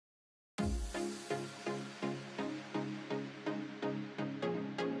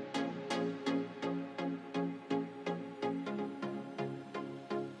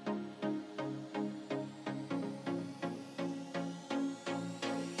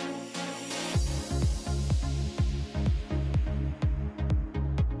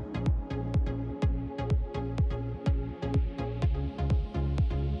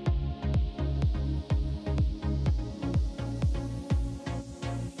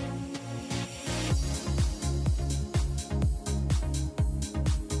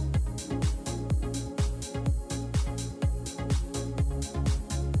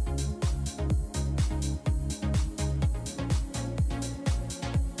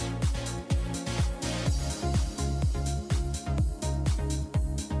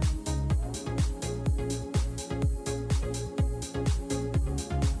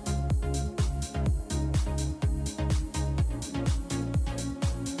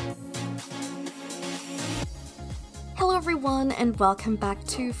everyone and welcome back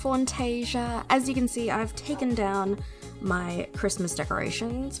to Fauntasia. As you can see, I've taken down my Christmas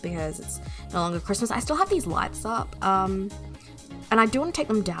decorations because it's no longer Christmas. I still have these lights up, and I do want to take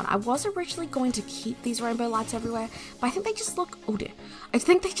them down. I was originally going to keep these rainbow lights everywhere, but I think they just look, oh dear, I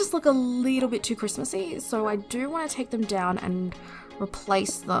think they just look a little bit too Christmassy, so I do want to take them down and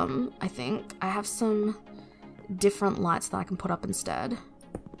replace them, I think. I have some different lights that I can put up instead.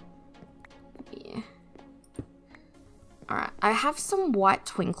 Yeah. Alright, I have some white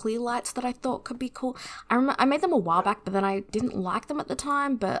twinkly lights that I thought could be cool. I made them a while back, but then I didn't like them at the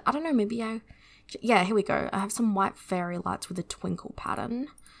time, but I don't know, maybe yeah, here we go. I have some white fairy lights with a twinkle pattern.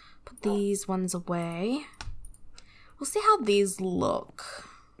 Put these ones away. We'll see how these look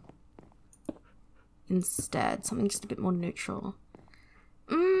instead. Something just a bit more neutral.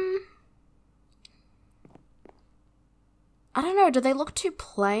 I don't know, do they look too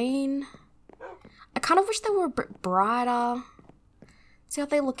plain? I kind of wish they were a bit brighter. See how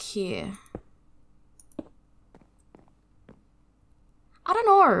they look here. I don't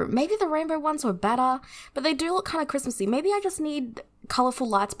know, maybe the rainbow ones were better, but they do look kind of Christmassy. Maybe I just need colourful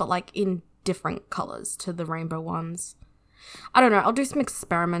lights, but like in different colours to the rainbow ones. I don't know, I'll do some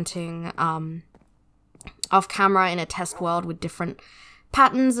experimenting off camera in a test world with different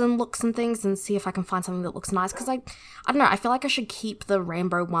patterns and looks and things and see if I can find something that looks nice, because I don't know, I feel like I should keep the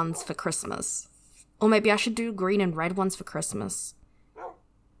rainbow ones for Christmas. Or maybe I should do green and red ones for Christmas.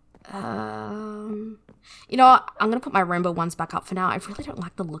 You know what? I'm going to put my rainbow ones back up for now. I really don't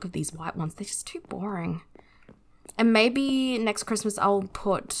like the look of these white ones. They're just too boring. And maybe next Christmas I'll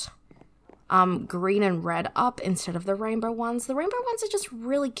put green and red up instead of the rainbow ones. The rainbow ones are just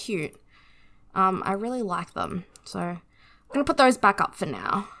really cute. I really like them. So I'm going to put those back up for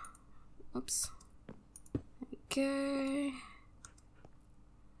now. Oops. Okay.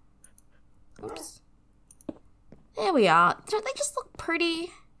 Oops. There we are. Don't they just look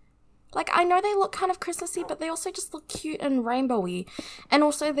pretty? Like, I know they look kind of Christmassy, but they also just look cute and rainbowy. And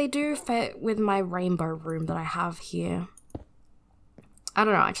also, they do fit with my rainbow room that I have here. I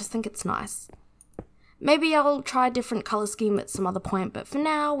don't know, I just think it's nice. Maybe I'll try a different colour scheme at some other point, but for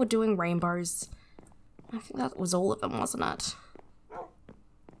now, we're doing rainbows. I think that was all of them, wasn't it?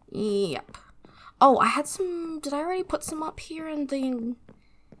 Yep. Oh, I had some... Did I already put some up here in the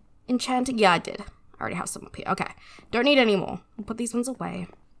enchanting? Yeah, I did. I already have some up here. Okay, don't need any more. I'll put these ones away.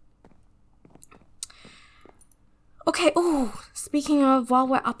 Okay, oh, speaking of, while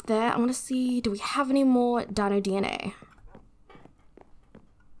we're up there, I want to see, do we have any more dino DNA?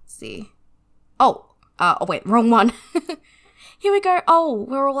 Let's see. Oh, wait, wrong one. Here we go. Oh,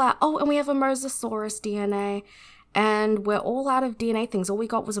 we're all out. Oh, and we have a Mosasaurus DNA. And we're all out of DNA things. All we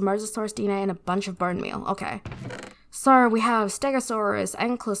got was a Mosasaurus DNA and a bunch of bone meal. Okay. So we have Stegosaurus,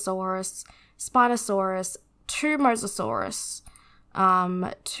 Ankylosaurus, Spinosaurus, 2 Mosasaurus,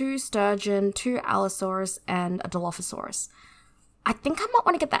 2 Sturgeon, 2 Allosaurus, and a Dilophosaurus. I think I might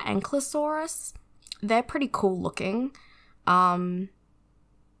want to get the Ankylosaurus. They're pretty cool looking. Yeah,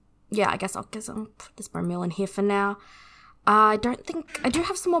 I guess I'll put this bone meal in here for now. I don't think, I do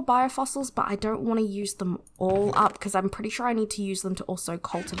have some more biofossils, but I don't want to use them all up because I'm pretty sure I need to use them to also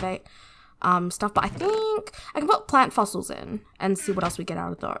cultivate stuff. But I think I can put plant fossils in and see what else we get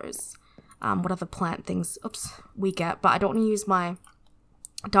out of those. What other plant things, we get, but I don't want to use my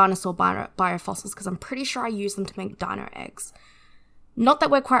dinosaur biofossils because I'm pretty sure I use them to make dino eggs. Not that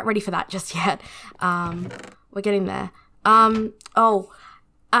we're quite ready for that just yet. We're getting there.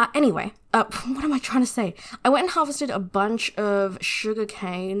 Anyway, what am I trying to say? I went and harvested a bunch of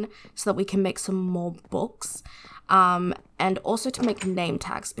sugarcane so that we can make some more books. And also to make name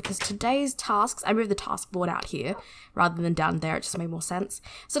tags, because today's tasks, I moved the task board out here rather than down there, it just made more sense.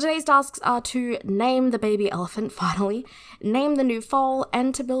 So today's tasks are to name the baby elephant, finally, name the new foal,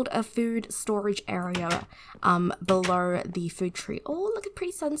 and to build a food storage area below the food tree. Oh, look at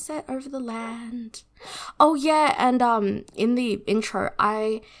pretty sunset over the land. Oh yeah, and in the intro,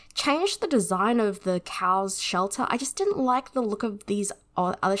 I changed the design of the cow's shelter. I just didn't like the look of these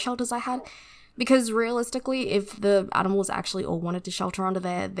other shelters I had. Because realistically, if the animals actually all wanted to shelter under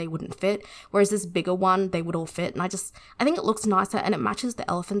there, they wouldn't fit. Whereas this bigger one, they would all fit. And I think it looks nicer and it matches the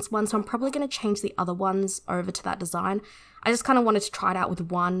elephant's one. So I'm probably going to change the other ones over to that design. I just kind of wanted to try it out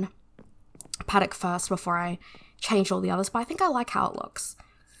with one paddock first before I change all the others. But I think I like how it looks.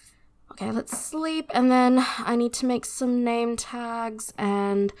 Okay, let's sleep. And then I need to make some name tags.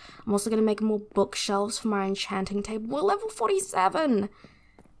 And I'm also going to make more bookshelves for my enchanting table. We're level 47.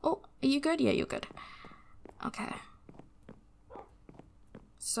 Oh, are you good? Yeah, you're good. Okay.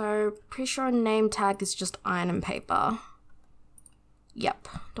 So, pretty sure a name tag is just iron and paper. Yep.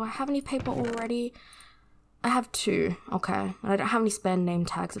 Do I have any paper already? I have 2. Okay. And I don't have any spare name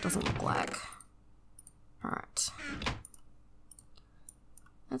tags, it doesn't look like. Alright.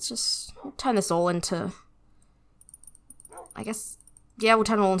 Let's just turn this all into... I guess... Yeah, we'll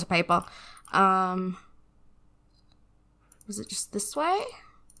turn it all into paper. Was it just this way?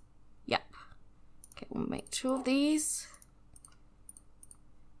 Yep. Okay, we'll make 2 of these.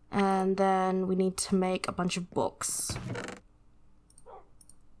 And then we need to make a bunch of books.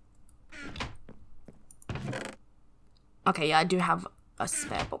 Okay, yeah, I do have a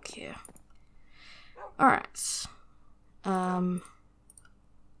spare book here. Alright.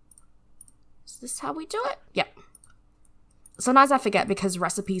 Is this how we do it? Yep. Sometimes I forget because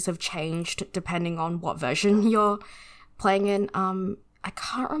recipes have changed depending on what version you're playing in. I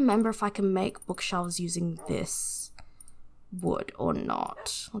can't remember if I can make bookshelves using this wood or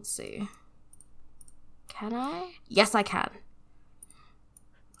not. Let's see. Can I? Yes, I can.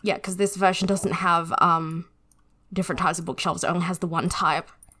 Yeah, because this version doesn't have different types of bookshelves. It only has the one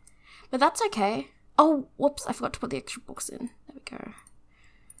type. But that's okay. Oh, whoops, I forgot to put the extra books in. There we go.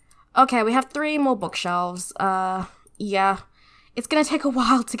 Okay, we have 3 more bookshelves. Yeah. It's gonna take a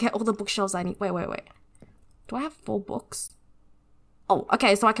while to get all the bookshelves I need. Wait. Do I have 4 books? Oh,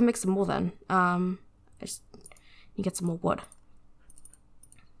 okay, so I can make some more then. I just need to get some more wood.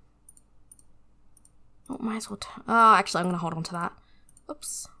 Oh, might as well. Oh, actually, I'm gonna hold on to that.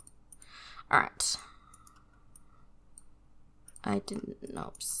 Oops. Alright. I didn't.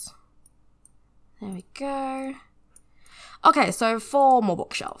 Oops. There we go. Okay, so 4 more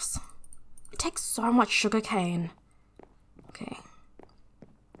bookshelves. It takes so much sugarcane. Okay.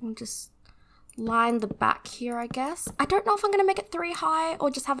 I'll just line the back here, I guess. I don't know if I'm going to make it 3 high or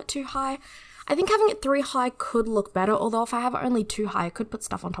just have it 2 high. I think having it 3 high could look better, although if I have it only 2 high, I could put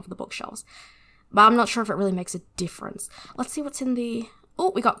stuff on top of the bookshelves. But I'm not sure if it really makes a difference. Let's see what's in the...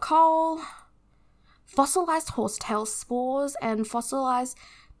 Oh, we got coal, fossilized horsetail spores, and fossilized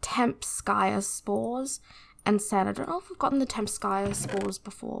Tempskaya spores, and sand. I don't know if we've gotten the Tempskaya spores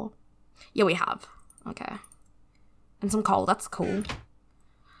before. Yeah, we have. Okay. And some coal, that's cool.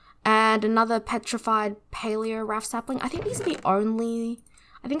 And another petrified paleo raft sapling. I think these are the only...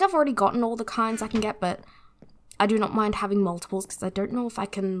 I think I've already gotten all the kinds I can get, but I do not mind having multiples because I don't know if I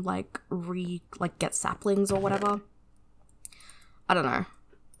can, get saplings or whatever. I don't know.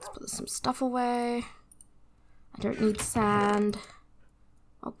 Let's put some stuff away. I don't need sand.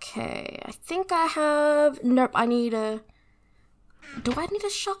 Okay, I think I have... Nope, I need a... Do I need a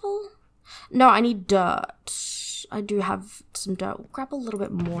shovel? No, I need dirt. I do have some dirt. We'll grab a little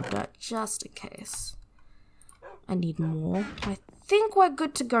bit more dirt just in case. I need more. I think we're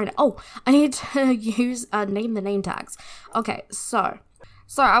good to go now. Oh, I need to use name the name tags. Okay, so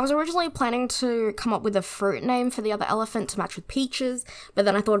I was originally planning to come up with a fruit name for the other elephant to match with peaches, but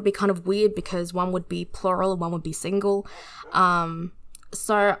then I thought it'd be kind of weird because one would be plural and one would be single.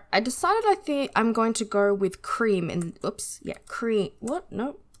 So I decided I think I'm going to go with cream in, cream, what?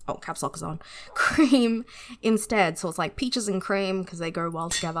 No. Oh, caps lock is on. Cream instead. So it's like peaches and cream because they go well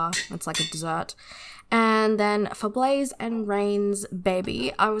together. It's like a dessert. And then for Blaze and Rain's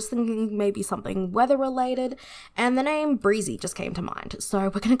baby, I was thinking maybe something weather related, and the name Breezy just came to mind. So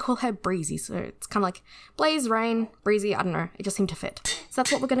we're going to call her Breezy. So it's kind of like Blaze, Rain, Breezy, I don't know. It just seemed to fit. So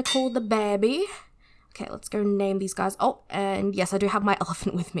that's what we're going to call the baby. Okay, let's go name these guys. Oh, and yes, I do have my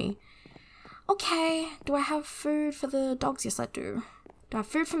elephant with me. Okay, do I have food for the dogs? Yes, I do. Do I have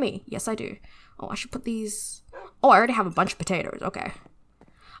food for me? Yes, I do. Oh, I should put these... Oh, I already have a bunch of potatoes. Okay.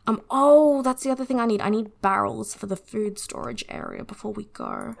 Oh, that's the other thing I need. I need barrels for the food storage area before we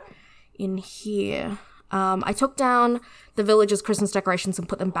go in here. I took down the village's Christmas decorations and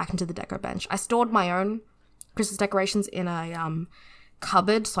put them back into the deco bench. I stored my own Christmas decorations in a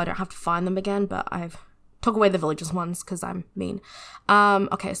cupboard so I don't have to find them again, but I've took away the village's ones because I'm mean.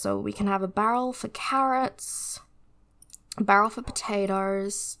 Okay, so we can have a barrel for carrots, a barrel for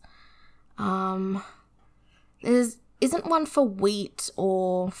potatoes. There's isn't one for wheat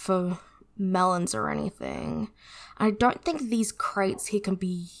or for melons or anything. I don't think these crates here can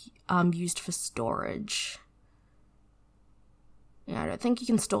be used for storage. Yeah, I don't think you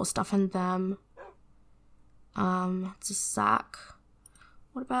can store stuff in them. It's a sack.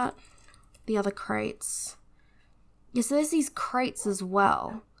 What about the other crates? Yeah, so there's these crates as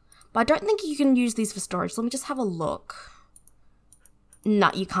well. But I don't think you can use these for storage. Let me just have a look.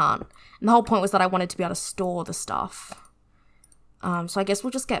 No, you can't. And the whole point was that I wanted to be able to store the stuff. So I guess we'll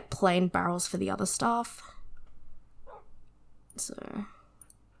just get plain barrels for the other stuff. So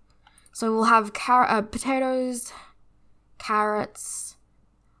we'll have potatoes, carrots.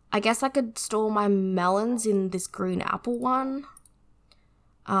 I guess I could store my melons in this green apple one.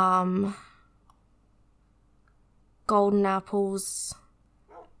 golden apples.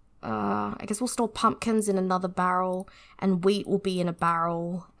 I guess we'll store pumpkins in another barrel, and wheat will be in a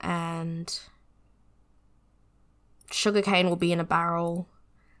barrel, and sugarcane will be in a barrel.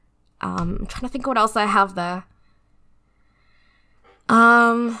 I'm trying to think what else I have there.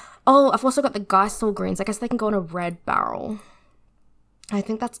 Oh, I've also got the Geisel greens. I guess they can go in a red barrel. I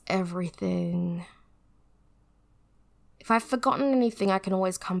think that's everything. If I've forgotten anything, I can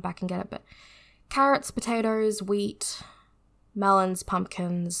always come back and get it, but carrots, potatoes, wheat, melons,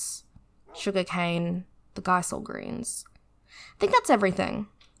 pumpkins, sugarcane, the Geisel greens. I think that's everything.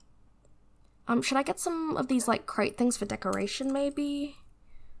 Should I get some of these, like, crate things for decoration, maybe?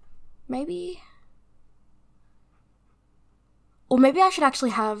 Maybe? Or maybe I should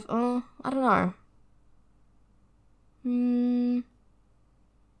actually have, I don't know.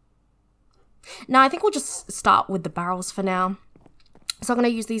 No, I think we'll just start with the barrels for now. So I'm going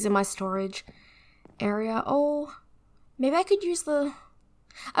to use these in my storage area. Oh, maybe I could use the...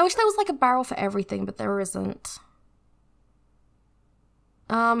 I wish there was like a barrel for everything, but there isn't.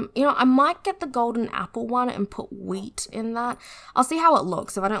 You know, I might get the golden apple one and put wheat in that. I'll see how it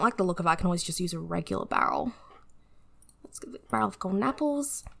looks. If I don't like the look of it, I can always just use a regular barrel. Let's get the barrel of golden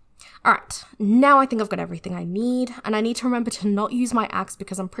apples. Alright, now I think I've got everything I need, and I need to remember to not use my axe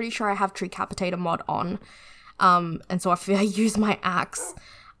because I'm pretty sure I have Tree Capitator mod on. And so if I use my axe,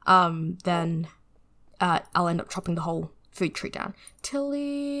 then I'll end up chopping the whole food tree down.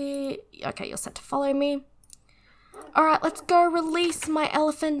 Tilly, okay, you're set to follow me. Alright, let's go release my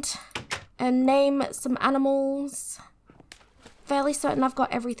elephant and name some animals. Fairly certain I've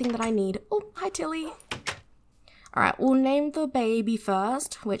got everything that I need. Oh, hi Tilly. Alright, we'll name the baby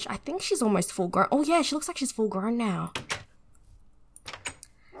first, which I think she's almost full grown. Oh yeah, she looks like she's full grown now.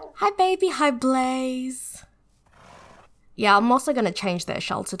 Hi baby, hi Blaze. Yeah, I'm also going to change their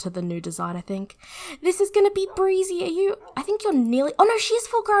shelter to the new design, I think. This is going to be Breezy. Are you... I think you're nearly... Oh no, she is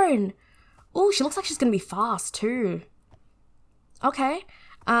full grown. Oh, she looks like she's going to be fast too. Okay.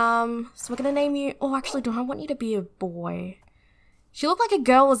 So we're going to name you... Oh, actually, do I want you to be a boy? She looked like a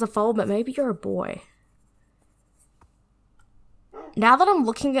girl as a foal, but maybe you're a boy. Now that I'm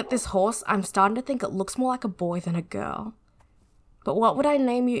looking at this horse, I'm starting to think it looks more like a boy than a girl. But what would I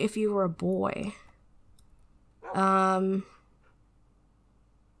name you if you were a boy?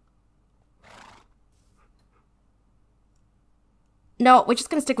 No, we're just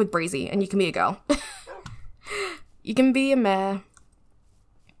gonna stick with Breezy, and you can be a girl. You can be a mare.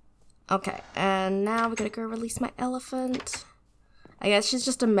 Okay, and now we're gonna go release my elephant. I guess she's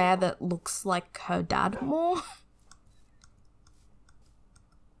just a mare that looks like her dad more.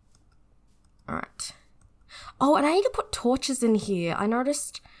 Alright. Oh, and I need to put torches in here. I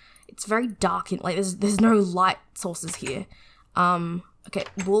noticed it's very dark in, like, there's no light sources here. Okay,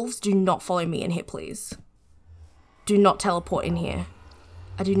 wolves, do not follow me in here, please. Do not teleport in here.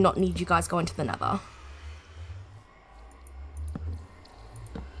 I do not need you guys going to the nether.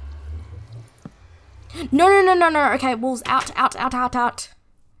 No, no, no, no, no. Okay, wolves, out, out, out, out, out.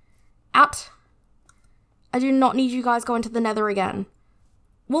 Out. I do not need you guys going to the nether again.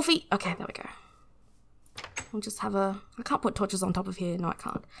 Wolfie. Okay, there we go. We'll just have a... I can't put torches on top of here. No, I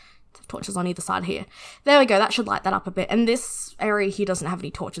can't. Have torches on either side here. There we go. That should light that up a bit. And this area here doesn't have any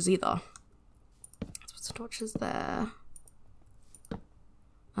torches either. Let's put some torches there.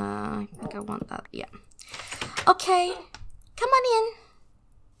 I think I want that. Yeah. Okay. Come on in.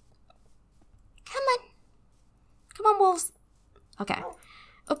 Come on. Come on, wolves. Okay.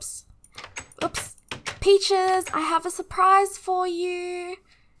 Oops. Oops. Peaches, I have a surprise for you.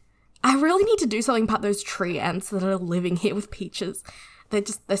 I really need to do something about those tree ants that are living here with Peaches.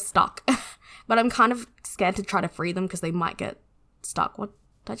 They're stuck. But I'm kind of scared to try to free them because they might get stuck. What?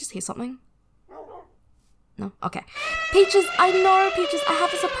 Did I just hear something? No? Okay. Peaches, I know, Peaches, I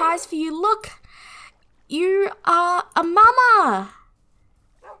have a surprise for you. Look! You are a mama!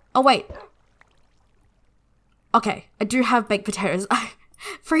 Oh, wait. Okay, I do have baked potatoes. I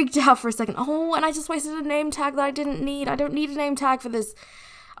freaked out for a second. Oh, and I just wasted a name tag that I didn't need. I don't need a name tag for this.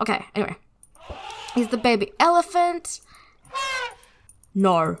 Okay, anyway. Here's the baby elephant.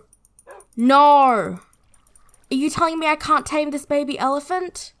 No. No! Are you telling me I can't tame this baby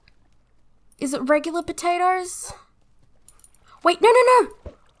elephant? Is it regular potatoes? Wait, no, no,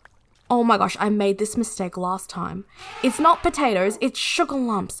 no! Oh my gosh, I made this mistake last time. It's not potatoes, it's sugar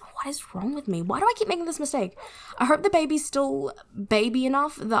lumps. What is wrong with me? Why do I keep making this mistake? I hope the baby's still baby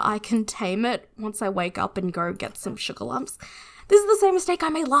enough that I can tame it once I wake up and go get some sugar lumps. This is the same mistake I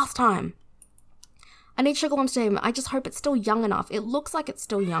made last time. I need sugar lumps to tame it. I just hope it's still young enough. It looks like it's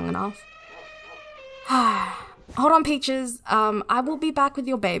still young enough. Hold on, Peaches. I will be back with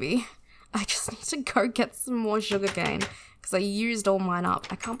your baby. I just need to go get some more sugarcane because I used all mine up.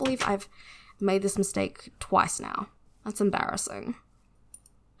 I can't believe I've made this mistake twice now. That's embarrassing.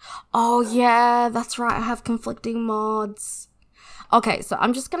 Oh yeah, that's right. I have conflicting mods. Okay, so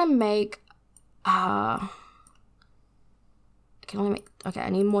I'm just gonna make, I can only make, okay, I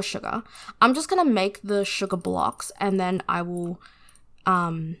need more sugar. I'm just gonna make the sugar blocks and then I will,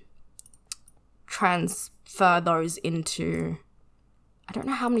 transfer those into, I don't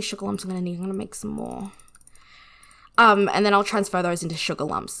know how many sugar lumps I'm gonna need. I'm gonna make some more. And then I'll transfer those into sugar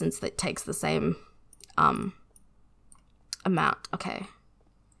lumps since it takes the same, amount. Okay.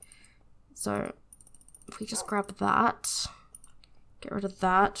 So, if we just grab that, get rid of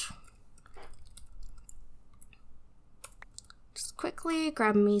that. Just quickly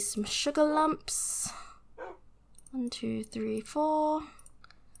grab me some sugar lumps. 1, 2, 3, 4.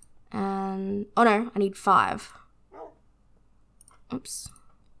 And, oh no, I need 5. Oops.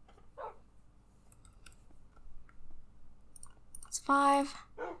 That's 5.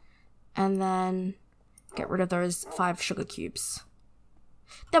 And then get rid of those 5 sugar cubes.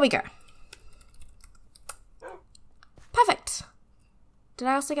 There we go. Perfect. Did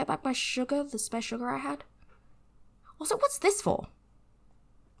I also get back my sugar, the spare sugar I had? Also, what's this for?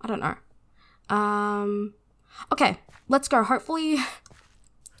 I don't know. Okay, let's go. Hopefully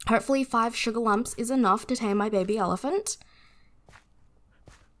 5 sugar lumps is enough to tame my baby elephant.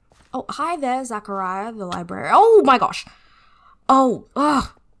 Oh, hi there, Zachariah, the librarian. Oh my gosh. Oh, ugh.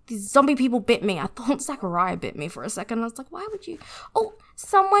 These zombie people bit me. I thought Zachariah bit me for a second. I was like, why would you? Oh,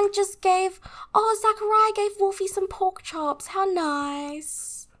 someone just gave, oh, Zachariah gave Wolfie some pork chops. How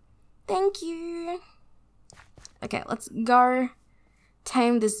nice. Thank you. Okay, let's go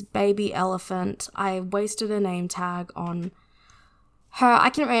tame this baby elephant. I wasted a name tag on her. I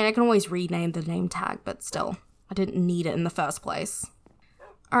can always rename the name tag, but still, I didn't need it in the first place.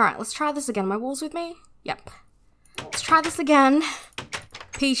 All right, let's try this again. My Wolves with me? Yep. Let's try this again.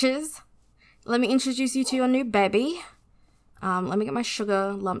 Peaches, let me introduce you to your new baby. Let me get my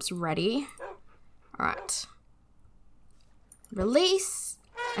sugar lumps ready. All right. Release,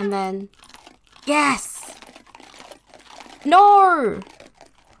 and then, yes! No!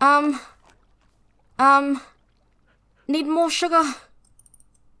 Need more sugar.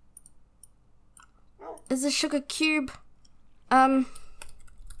 Is a sugar cube,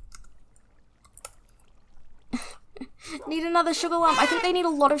 need another sugar lump. I think they need a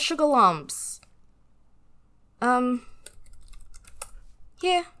lot of sugar lumps.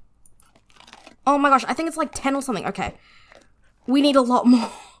 Here. Oh my gosh, I think it's like 10 or something. Okay. We need a lot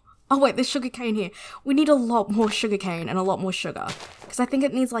more. Oh wait, there's sugar cane here. We need a lot more sugar cane and a lot more sugar. Because I think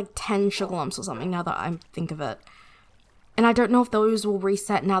it needs like 10 sugar lumps or something now that I think of it. And I don't know if those will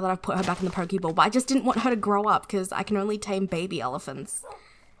reset now that I've put her back in the Pokeball. But I just didn't want her to grow up because I can only tame baby elephants.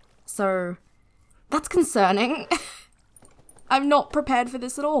 So, that's concerning. I'm not prepared for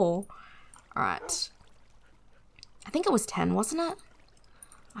this at all. Alright. I think it was 10, wasn't it?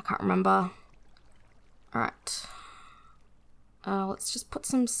 I can't remember. Alright. Let's just put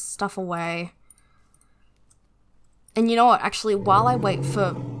some stuff away. And you know what? Actually, while I wait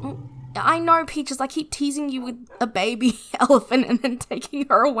for... I know, Peaches, I keep teasing you with a baby elephant and then taking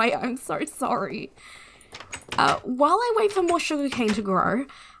her away. I'm so sorry. While I wait for more sugarcane to grow,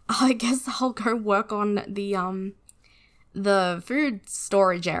 I guess I'll go work on the food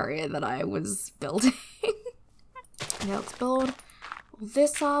storage area that I was building. Yeah, let's build all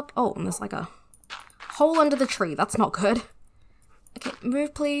this up. Oh, and there's like a hole under the tree. That's not good. Okay,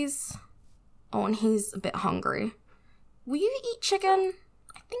 move please. Oh, and he's a bit hungry. Will you eat chicken?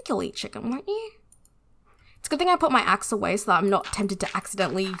 I think you'll eat chicken, won't you? It's a good thing I put my axe away so that I'm not tempted to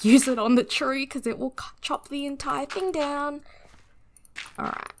accidentally use it on the tree because it will chop the entire thing down.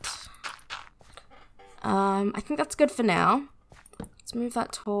 Alright. I think that's good for now. Let's move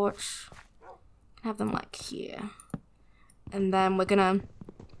that torch. Have them like here. And then we're gonna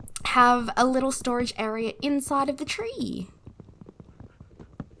have a little storage area inside of the tree.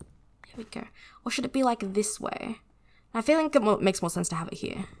 Here we go. Or should it be like this way? I feel like it makes more sense to have it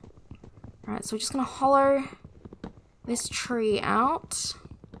here. Alright, so we're just gonna hollow this tree out.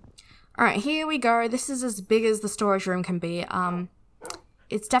 Alright, here we go. This is as big as the storage room can be.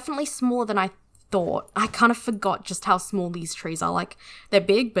 It's definitely smaller than I thought. I kind of forgot just how small these trees are. Like, they're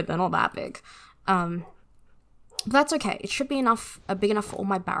big, but they're not that big. But that's okay. It should be enough, big enough for all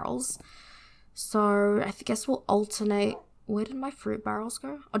my barrels. So, I guess we'll alternate. Where did my fruit barrels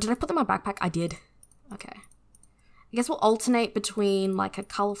go? Oh, did I put them in my backpack? I did. Okay. I guess we'll alternate between like a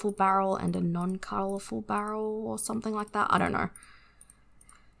colourful barrel and a non-colourful barrel or something like that. I don't know.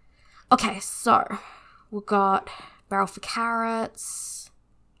 Okay, so we've got barrel for carrots.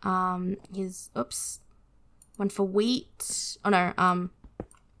 Here's, oops, one for wheat. Oh no,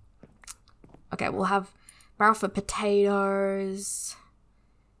 okay, we'll have barrel for potatoes.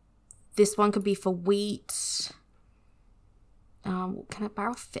 This one could be for wheat. Can a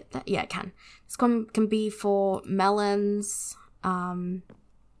barrel fit that? Yeah, it can. This one can be for melons.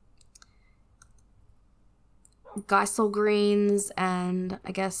 Geisel greens, and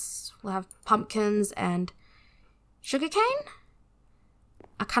I guess we'll have pumpkins and sugarcane.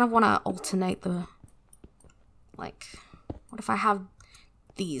 I kind of want to alternate the, like, what if I have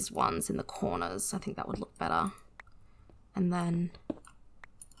these ones in the corners? I think that would look better. And then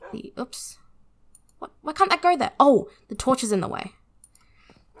the, oops. What? Why can't that go there? Oh, the torch is in the way.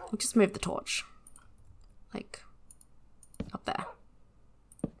 We'll just move the torch. Like, up there.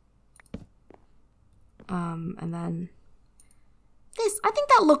 And then this. I think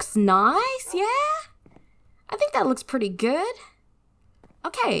that looks nice, yeah? I think that looks pretty good.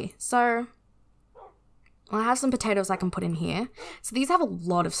 Okay, so I have some potatoes I can put in here. So these have a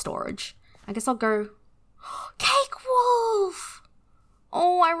lot of storage. I guess I'll go Cake Wolf!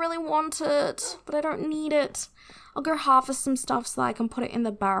 Oh, I really want it, but I don't need it. I'll go harvest some stuff so that I can put it in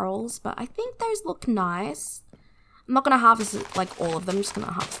the barrels, but I think those look nice. I'm not going to harvest it, like all of them. I'm just going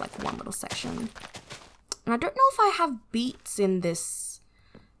to harvest like one little section. And I don't know if I have beets in this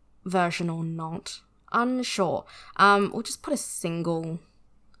version or not. Unsure. We'll just put a single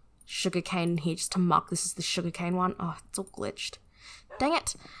sugarcane in here just to mark this is the sugarcane one. Oh, it's all glitched. Dang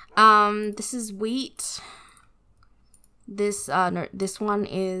it. This is wheat. This, no, this one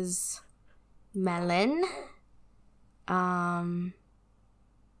is melon.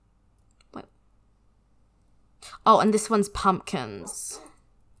 Wait. Oh, and this one's pumpkins.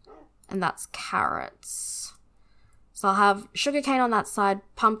 And that's carrots. So I'll have sugarcane on that side,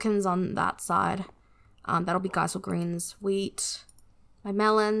 pumpkins on that side. That'll be geisel greens, wheat, my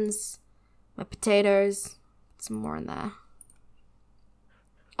melons, my potatoes, some more in there.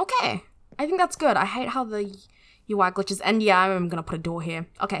 Okay, I think that's good. I hate how the UI glitches. And yeah, I'm gonna put a door here.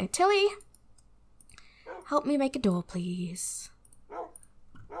 Okay, Tilly, help me make a door, please.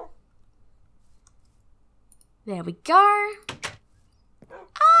 There we go.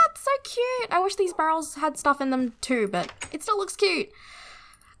 Ah, it's so cute. I wish these barrels had stuff in them too, but it still looks cute.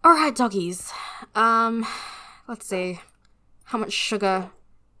 Alright, doggies. Let's see. How much sugar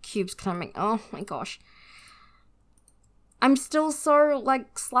cubes can I make? Oh my gosh. I'm still so, like,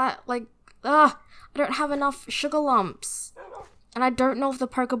 I don't have enough sugar lumps. And I don't know if the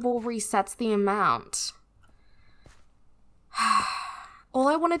Pokeball resets the amount. All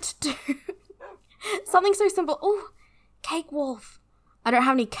I wanted to do... something so simple. Oh, Cake Wolf. I don't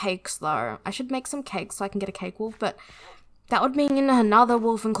have any cakes, though. I should make some cakes so I can get a Cake Wolf, but that would mean another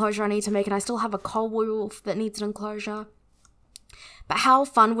wolf enclosure I need to make, and I still have a coal wolf that needs an enclosure. But how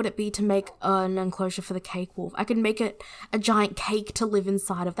fun would it be to make an enclosure for the Cake Wolf? I could make it a giant cake to live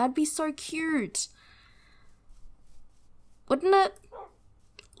inside of. That'd be so cute. Wouldn't it?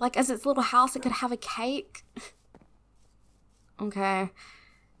 Like, as its little house, it could have a cake. Okay.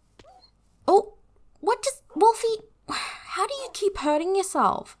 Oh, what just, Wolfie? How do you keep hurting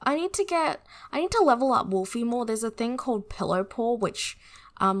yourself? I need to level up Wolfie more. There's a thing called Pillow Paw, which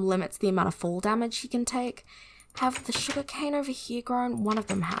limits the amount of fall damage he can take. Have the sugarcane over here grown? One of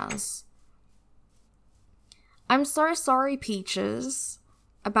them has. I'm so sorry, Peaches,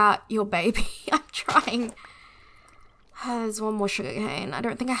 about your baby. I'm trying. There's one more sugarcane. I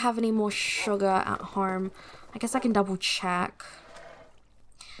don't think I have any more sugar at home. I guess I can double check.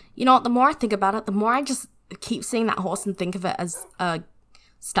 You know what? The more I think about it, the more I just keep seeing that horse and think of it as a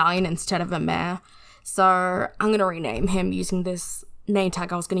stallion instead of a mare. So I'm going to rename him using this name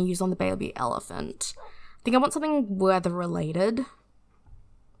tag I was going to use on the baby elephant. I think I want something weather related.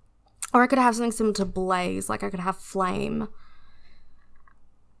 Or I could have something similar to Blaze, like I could have Flame.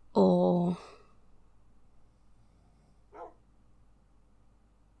 Or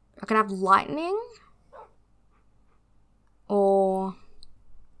I could have Lightning. Or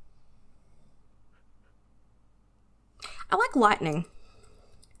I like Lightning.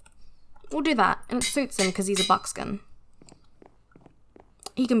 We'll do that. And it suits him because he's a buckskin.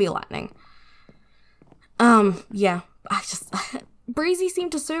 He can be Lightning. Yeah. I just... Breezy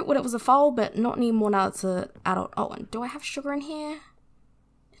seemed to suit when it was a foal, but not anymore now it's an adult. Oh, and do I have sugar in here?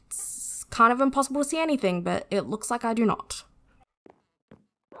 It's kind of impossible to see anything, but it looks like I do not.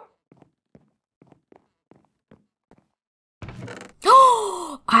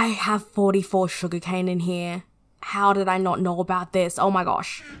 Oh! I have 44 sugarcane in here. How did I not know about this? Oh my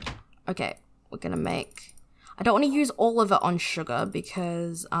gosh. Okay, we're gonna make... I don't want to use all of it on sugar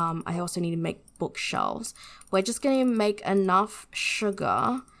because I also need to make bookshelves. We're just gonna make enough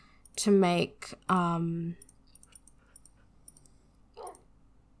sugar to make,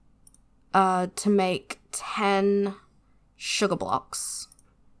 10 sugar blocks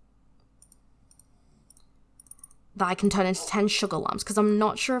that I can turn into 10 sugar lumps, because I'm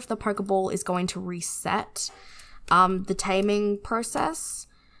not sure if the Pokeball is going to reset the taming process,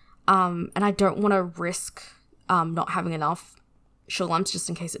 and I don't want to risk not having enough sugar lumps just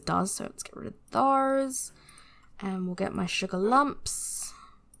in case it does. So let's get rid of those, and we'll get my sugar lumps.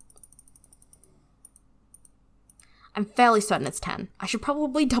 I'm fairly certain it's 10. I should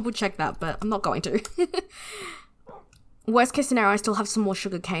probably double check that, but I'm not going to. Worst case scenario, I still have some more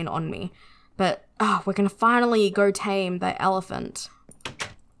sugar cane on me. But, we're gonna finally go tame the elephant.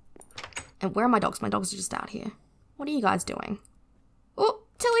 And where are my dogs? My dogs are just out here. What are you guys doing? Oh,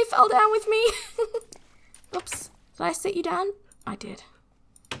 Tilly fell down with me. Oops. Did I sit you down? I did.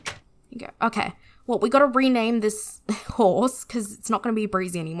 Here you go. Okay. Well, we gotta rename this horse, because it's not gonna be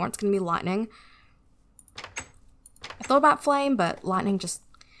Breezy anymore. It's gonna be Lightning. I thought about Flame, but Lightning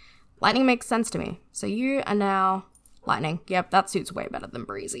makes sense to me. So you are now Lightning. Yep, that suits way better than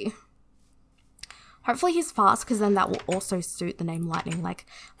Breezy. Hopefully he's fast, because then that will also suit the name Lightning, like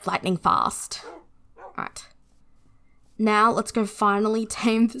lightning fast. Alright. Now let's go finally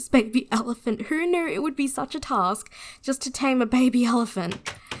tame this baby elephant. Who knew it would be such a task just to tame a baby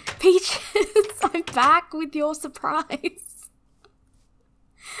elephant? Peaches, I'm back with your surprise.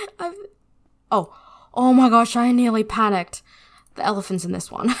 Oh my gosh, I nearly panicked. The elephant's in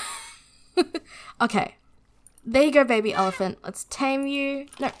this one. Okay. There you go, baby elephant. Let's tame you.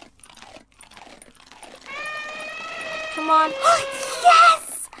 No. Come on.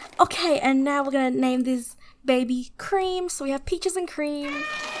 Yes! Okay, and now we're gonna name this baby Cream. So we have Peaches and Cream.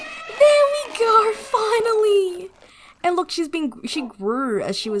 There we go, finally. And look, she grew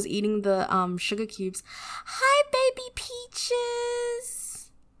as she was eating the sugar cubes. Hi, baby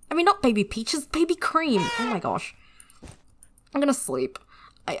Peaches. I mean, not baby Peaches, baby Cream. Oh my gosh. I'm gonna sleep.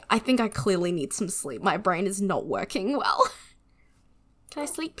 I think I clearly need some sleep. My brain is not working well. Can I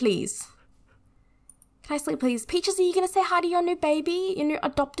sleep, please? Can I sleep, please? Peaches, are you gonna say hi to your new baby? Your new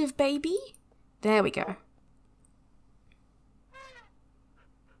adoptive baby? There we go.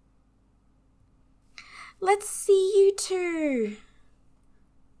 Let's see you two.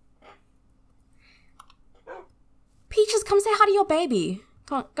 Peaches, come say hi to your baby.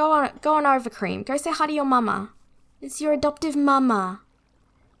 Go on over, Cream. Go say hi to your mama. It's your adoptive mama.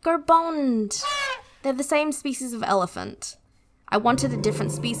 Go bond. They're the same species of elephant. I wanted a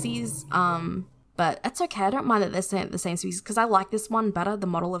different species, but that's okay. I don't mind that they're the same species, because I like this one better, the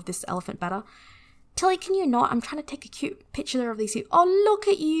model of this elephant better. Tilly, can you not? I'm trying to take a cute picture of these two. Oh, look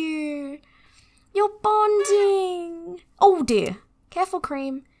at you. You're bonding. Oh dear. Careful,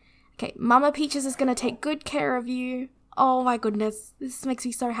 Cream. Okay, Mama Peaches is going to take good care of you. Oh my goodness. This makes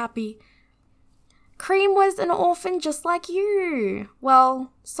me so happy. Cream was an orphan just like you.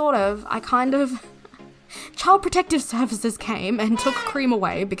 Well, sort of. Child Protective Services came and took Cream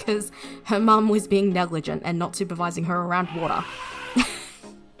away because her mum was being negligent and not supervising her around water.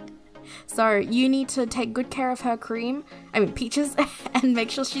 So you need to take good care of her, Peaches, and make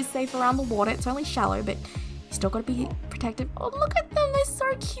sure she's safe around the water. It's only shallow, but you still gotta be protective. Oh, look at them. They're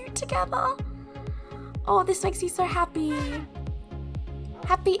so cute together. Oh, this makes me so happy.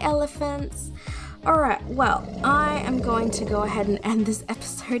 Happy elephants. Alright, well, I am going to go ahead and end this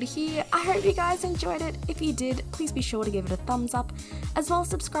episode here. I hope you guys enjoyed it. If you did, please be sure to give it a thumbs up, as well as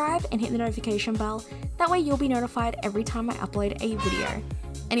subscribe and hit the notification bell. That way you'll be notified every time I upload a video.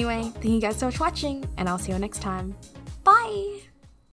 Anyway, thank you guys so much for watching, and I'll see you next time. Bye!